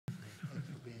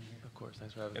course.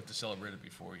 Thanks for having me. You have to celebrate it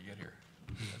before you get here.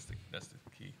 That's the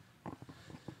key.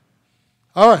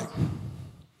 All right.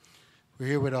 We're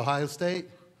here with Ohio State.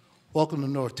 Welcome to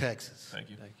North Texas. Thank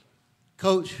you. Thank you.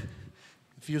 Coach,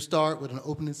 if you start with an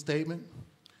opening statement,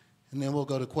 and then we'll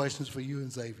go to questions for you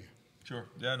and Xavier. Sure.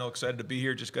 Yeah, no, excited to be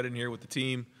here. Just got in here with the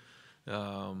team.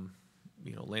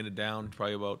 Landed down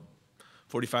probably about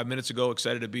 45 minutes ago.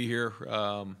 Excited to be here.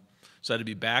 Excited to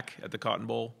be back at the Cotton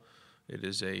Bowl. It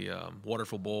is a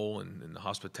wonderful bowl, and the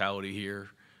hospitality here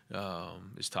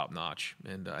is top notch.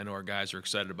 And I know our guys are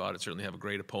excited about it. Certainly have a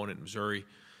great opponent in Missouri.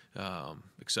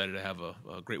 Excited to have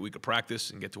a great week of practice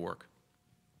and get to work.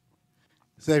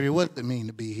 Xavier, what does it mean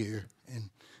to be here and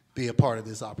be a part of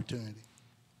this opportunity?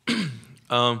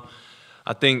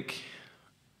 I think,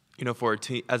 for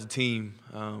as a team,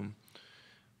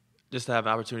 just to have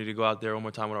an opportunity to go out there one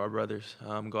more time with our brothers,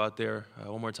 go out there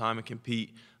one more time and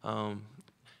compete.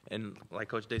 And like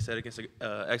Coach Day said, against an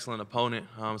excellent opponent,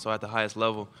 so at the highest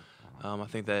level, I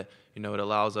think that it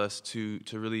allows us to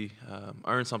really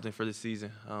earn something for this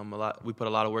season. We put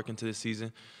a lot of work into this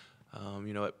season.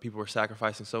 People were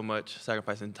sacrificing so much,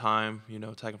 sacrificing time,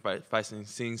 sacrificing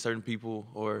seeing certain people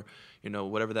or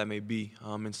whatever that may be.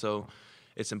 And so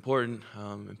it's important,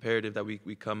 imperative that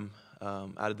we come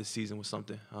out of this season with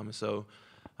something. And so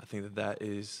I think that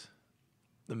is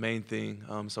the main thing.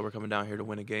 So we're coming down here to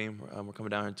win a game. We're coming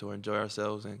down here to enjoy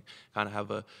ourselves and kind of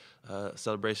have a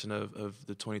celebration of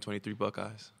the 2023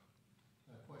 Buckeyes.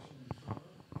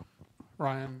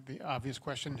 Ryan, the obvious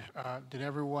question, did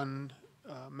everyone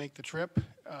make the trip?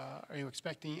 Are you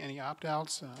expecting any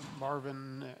opt-outs?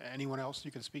 Marvin, anyone else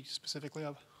you can speak specifically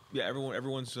of? Yeah,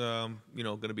 everyone's going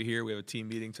to be here. We have a team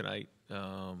meeting tonight,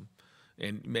 and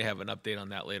may have an update on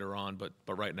that later on. But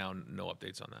right now, no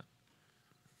updates on that.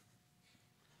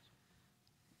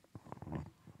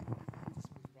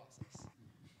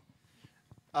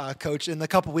 Coach, in the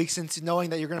couple weeks since knowing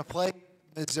that you're going to play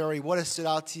Missouri, what has stood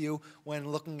out to you when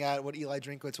looking at what Eli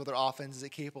Drinkwitz, what their offense is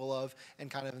capable of, and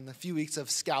kind of in the few weeks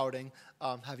of scouting,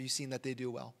 have you seen that they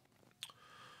do well?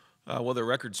 Well, their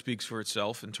record speaks for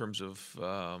itself in terms of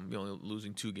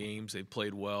losing 2 games. They've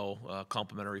played well,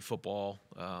 complementary football,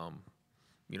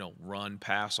 run,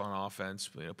 pass on offense,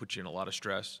 put you in a lot of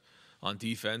stress. On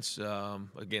defense,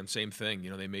 again, same thing.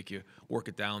 They make you work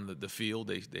it down the field.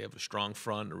 They have a strong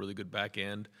front, a really good back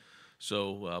end.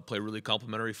 So play really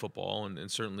complementary football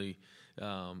and certainly,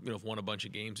 have won a bunch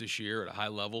of games this year at a high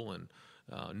level and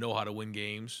know how to win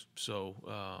games. So,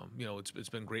 it's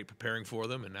been great preparing for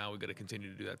them, and now we've got to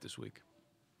continue to do that this week.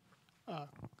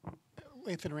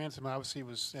 Lathan Ransom obviously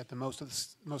was at the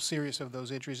most serious of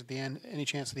those injuries at the end. Any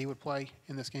chance that he would play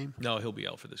in this game? No, he'll be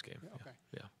out for this game. Okay.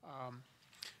 Yeah.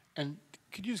 And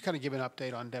could you just kind of give an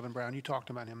update on Devin Brown? You talked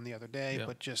about him the other day, Yeah.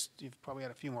 but you've probably had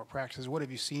a few more practices. What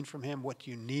have you seen from him? What do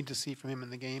you need to see from him in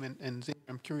the game? And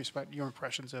I'm curious about your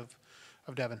impressions of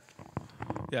Devin.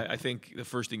 Yeah, I think the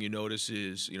first thing you notice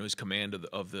is his command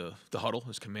of the huddle,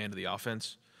 his command of the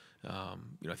offense. I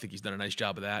think he's done a nice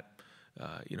job of that.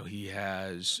 He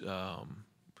has a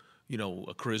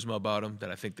charisma about him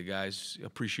that I think the guys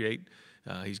appreciate.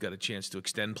 He's got a chance to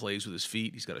extend plays with his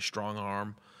feet. He's got a strong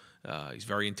arm. He's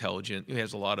very intelligent. He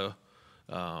has a lot of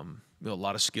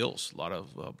skills, a lot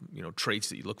of traits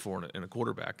that you look for in a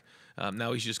quarterback.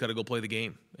 Now he's just got to go play the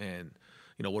game. And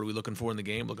what are we looking for in the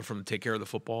game? Looking for him to take care of the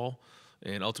football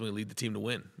and ultimately lead the team to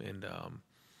win. And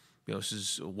this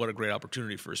is what a great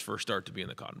opportunity for his first start to be in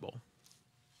the Cotton Bowl.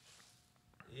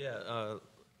 Yeah,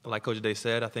 like Coach Day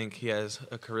said, I think he has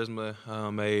a charisma,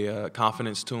 a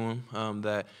confidence to him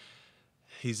that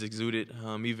he's exuded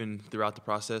even throughout the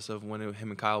process of when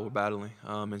him and Kyle were battling.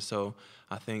 And so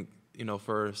I think,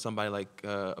 for somebody like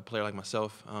a player like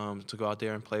myself to go out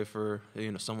there and play for,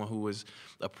 someone who was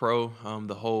a pro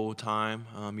the whole time,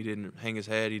 he didn't hang his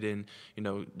head, he didn't,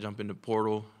 jump in the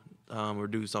portal or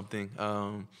do something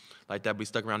like that, but he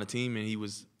stuck around the team, and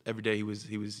every day he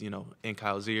was in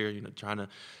Kyle's ear, trying to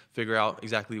figure out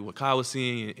exactly what Kyle was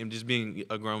seeing and just being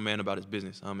a grown man about his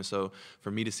business. And so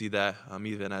for me to see that,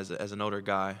 even as an older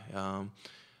guy,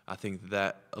 I think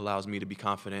that allows me to be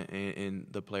confident in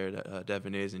the player that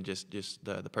Devin is and just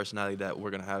the personality that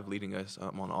we're going to have leading us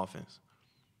on offense.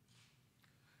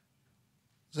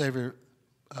 Xavier,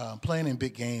 playing in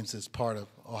big games is part of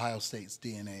Ohio State's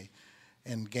DNA.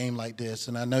 In a game like this,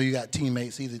 and I know you got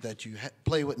teammates either that you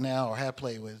play with now or have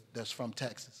played with that's from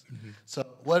Texas. Mm-hmm. So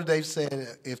what have they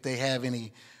said if they have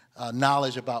any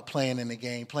knowledge about playing in the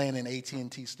game, playing in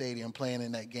AT&T Stadium, playing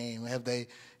in that game? Have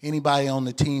anybody on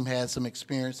the team had some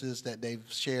experiences that they've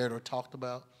shared or talked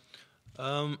about?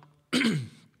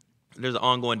 there's an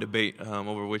ongoing debate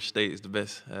over which state is the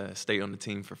best state on the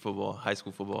team for football, high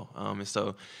school football. And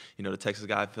so, the Texas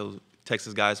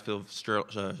guys feel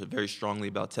very strongly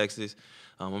about Texas.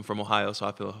 I'm from Ohio, so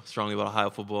I feel strongly about Ohio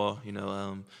football.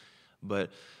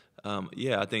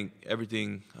 I think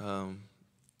everything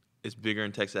is bigger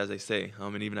in Texas, as they say.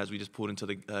 And even as we just pulled into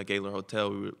the Gaylor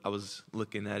Hotel, I was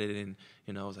looking at it,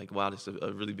 and I was like, wow, this is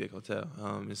a really big hotel.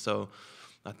 And so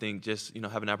I think just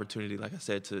having an opportunity, like I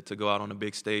said, to go out on a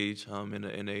big stage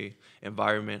in a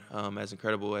environment as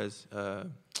incredible as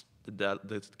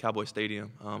the Cowboy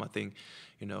Stadium. I think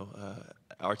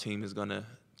our team is gonna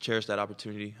cherish that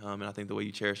opportunity, and I think the way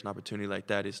you cherish an opportunity like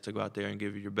that is to go out there and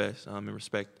give it your best and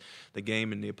respect the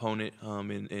game and the opponent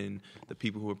and the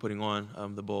people who are putting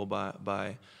on the bowl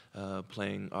by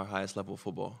playing our highest level of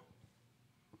football.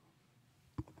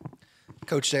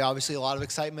 Coach Jay, obviously a lot of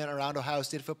excitement around Ohio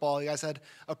State football. You guys had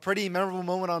a pretty memorable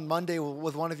moment on Monday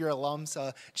with one of your alums,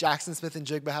 Jackson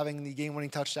Smith-Njigba, having the game-winning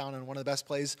touchdown and one of the best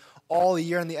plays all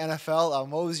year in the NFL.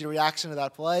 What was your reaction to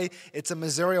that play? It's a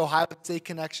Missouri-Ohio State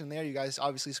connection there. You guys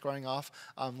obviously scoring off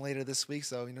later this week.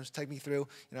 So, just take me through,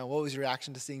 what was your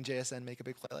reaction to seeing JSN make a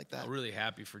big play like that? I'm really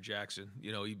happy for Jackson.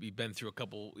 He'd been through a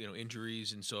couple,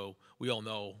 injuries, and so we all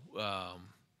know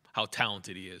how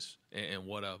talented he is and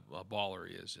what a baller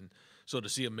he is. And so to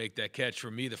see him make that catch,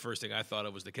 for me, the first thing I thought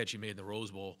of was the catch he made in the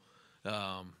Rose Bowl,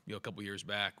 a couple years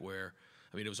back, where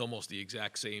it was almost the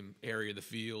exact same area of the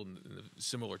field and a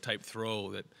similar type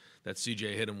throw that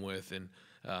CJ hit him with, and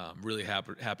really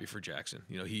happy for Jackson.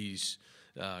 He's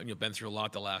been through a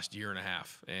lot the last year and a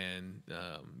half, and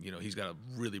he's got a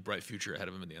really bright future ahead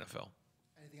of him in the NFL.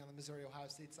 Anything on the Missouri-Ohio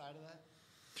State side of that?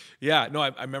 Yeah, no,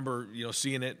 I remember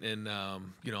seeing it, and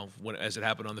as it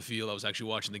happened on the field, I was actually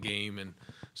watching the game, and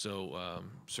so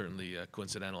certainly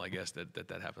coincidental, I guess,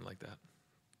 that happened like that.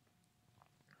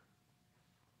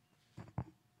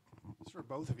 It's for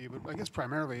both of you, but I guess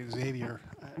primarily Xavier.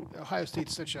 Ohio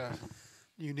State's such a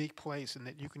unique place in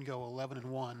that you can go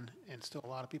 11-1, and still a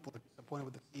lot of people are disappointed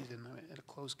with the season. In a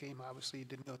close game, obviously,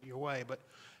 didn't go your way. But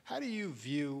how do you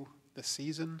view the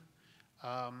season,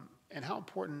 and how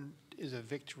important is a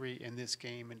victory in this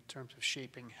game in terms of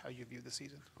shaping how you view the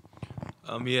season?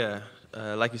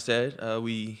 Like you said,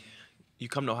 you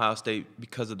come to Ohio State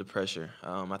because of the pressure.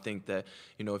 I think that,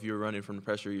 if you're running from the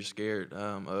pressure, you're scared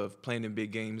of playing in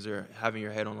big games or having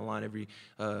your head on the line every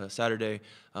Saturday.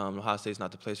 Ohio State's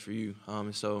not the place for you.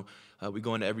 And so we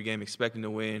go into every game expecting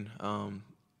to win.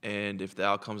 And if the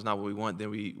outcome's not what we want, then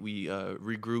we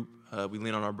regroup. We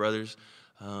lean on our brothers.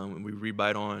 And we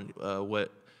rebite on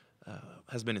what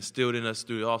has been instilled in us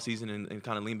through the offseason and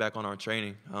kind of lean back on our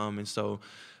training. And so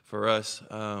for us,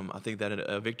 I think that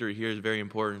a victory here is very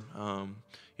important. I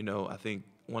think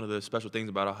one of the special things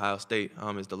about Ohio State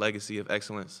is the legacy of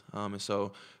excellence. And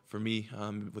so for me,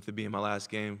 with it being my last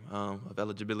game of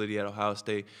eligibility at Ohio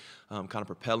State, kind of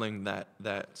propelling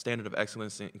that standard of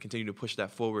excellence and continue to push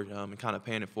that forward and kind of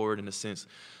paying it forward in a sense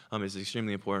is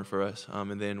extremely important for us.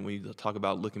 And then when you talk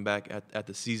about looking back at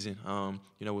the season,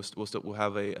 we'll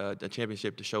have a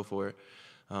championship to show for it.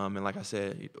 And like I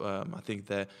said, I think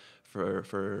that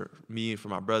for me and for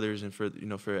my brothers and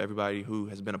for everybody who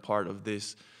has been a part of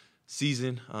this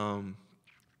season,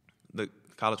 the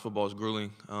college football is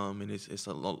grueling, and it's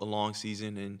a long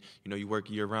season, and you work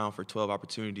year round for 12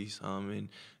 opportunities, and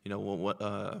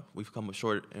we've come up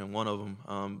short in one of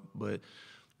them, but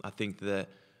I think that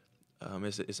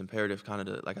it's imperative kind of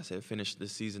to, like I said, finish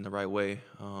this season the right way,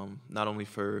 not only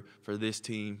for this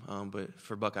team, but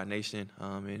for BuckeyeNation,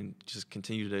 and just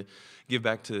continue to give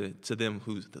back to them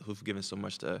who've given so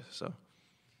much to us. So,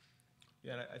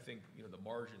 yeah, and I think the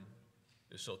margin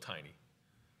is so tiny,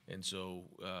 and so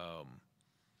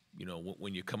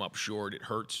when you come up short, it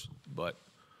hurts. But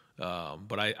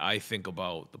I think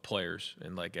about the players,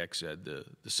 and like X said, the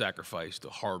sacrifice,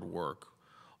 the hard work,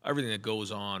 everything that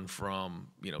goes on from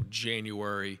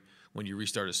January when you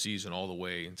restart a season all the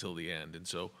way until the end. And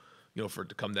so for it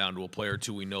to come down to a play or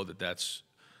two, we know that that's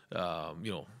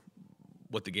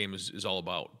what the game is all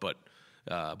about. But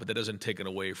that doesn't take it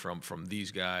away from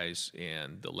these guys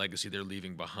and the legacy they're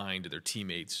leaving behind to their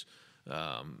teammates.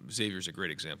 Xavier's a great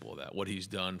example of that. What he's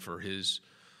done for his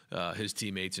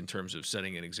teammates in terms of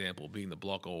setting an example, being the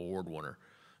Blanco Award winner,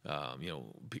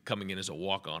 coming in as a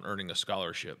walk-on, earning a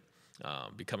scholarship,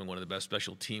 becoming one of the best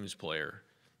special teams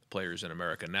players in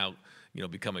America. Now,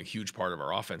 becoming a huge part of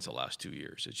our offense the last 2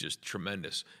 years. It's just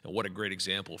tremendous, and what a great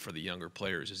example for the younger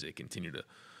players as they continue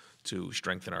to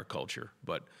strengthen our culture.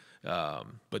 But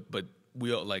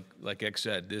we all, like X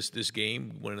said, this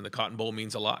game, winning in the Cotton Bowl,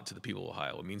 means a lot to the people of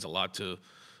Ohio. It means a lot to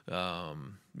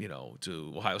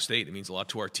to Ohio State. It means a lot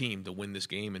to our team to win this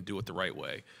game and do it the right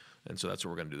way. And so that's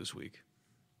what we're going to do this week.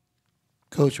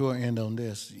 Coach, we'll end on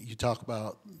this. You talk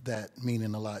about that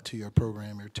meaning a lot to your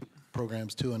program. Your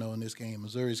program's 2-0 in this game.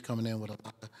 Missouri's coming in with a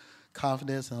lot of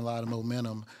confidence and a lot of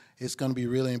momentum. It's going to be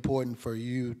really important for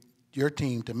your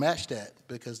team to match that,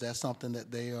 because that's something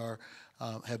that they are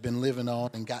have been living on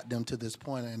and got them to this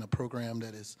point in a program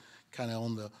that is kind of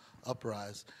on the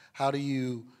uprise. How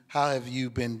have you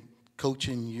been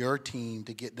coaching your team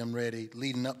to get them ready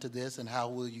leading up to this, and how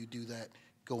will you do that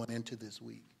going into this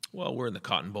week? Well, we're in the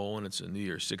Cotton Bowl, and it's a New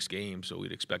Year's Six game, so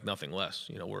we'd expect nothing less.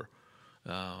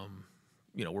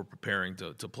 We're preparing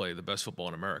to play the best football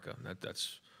in America.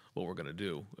 That's what we're going to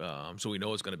do. So we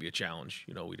know it's going to be a challenge.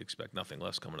 We'd expect nothing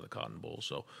less coming to the Cotton Bowl.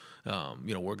 So,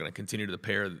 we're going to continue to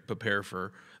prepare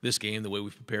for this game the way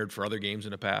we've prepared for other games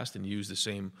in the past, and use the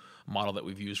same model that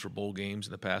we've used for bowl games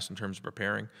in the past in terms of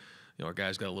preparing. Our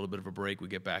guys got a little bit of a break. We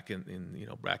get back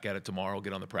back at it tomorrow,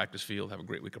 get on the practice field, have a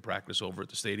great week of practice over at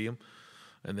the stadium,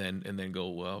 and then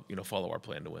go follow our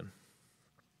plan to win.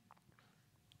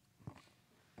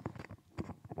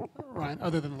 Ryan,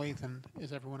 other than Lathan,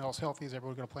 is everyone else healthy? Is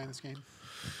everyone going to play in this game?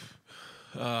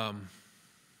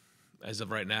 As of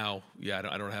right now, yeah,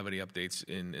 I don't have any updates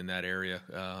in that area.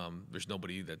 There's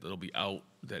nobody that'll be out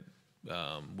that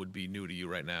would be new to you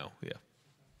right now. Yeah.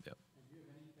 Yeah. Do you have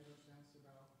any better sense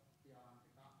about beyond the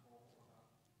Cotton Bowl about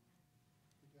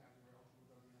exactly where else you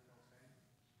would go to the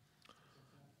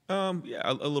NFL say? Yeah,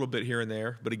 a little bit here and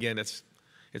there, but again, it's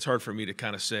hard for me to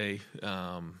kind of say.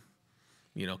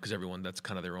 Because everyone, that's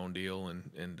kind of their own deal,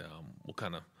 and we'll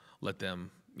kind of let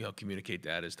them, communicate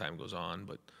that as time goes on.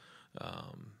 But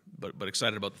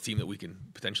excited about the team that we can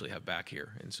potentially have back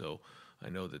here. And so I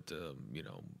know that,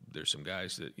 there's some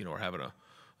guys that, are having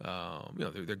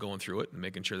they're going through it and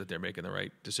making sure that they're making the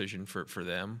right decision for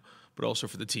them, but also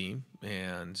for the team.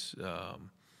 And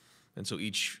so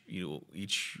each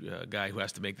guy who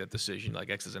has to make that decision, like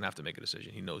X doesn't have to make a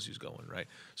decision. He knows who's going, right?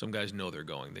 Some guys know they're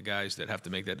going. The guys that have to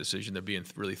make that decision, they're being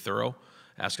really thorough,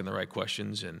 asking the right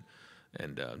questions, and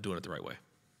doing it the right way.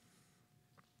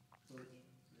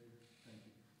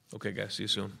 Okay, guys, see you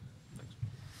soon.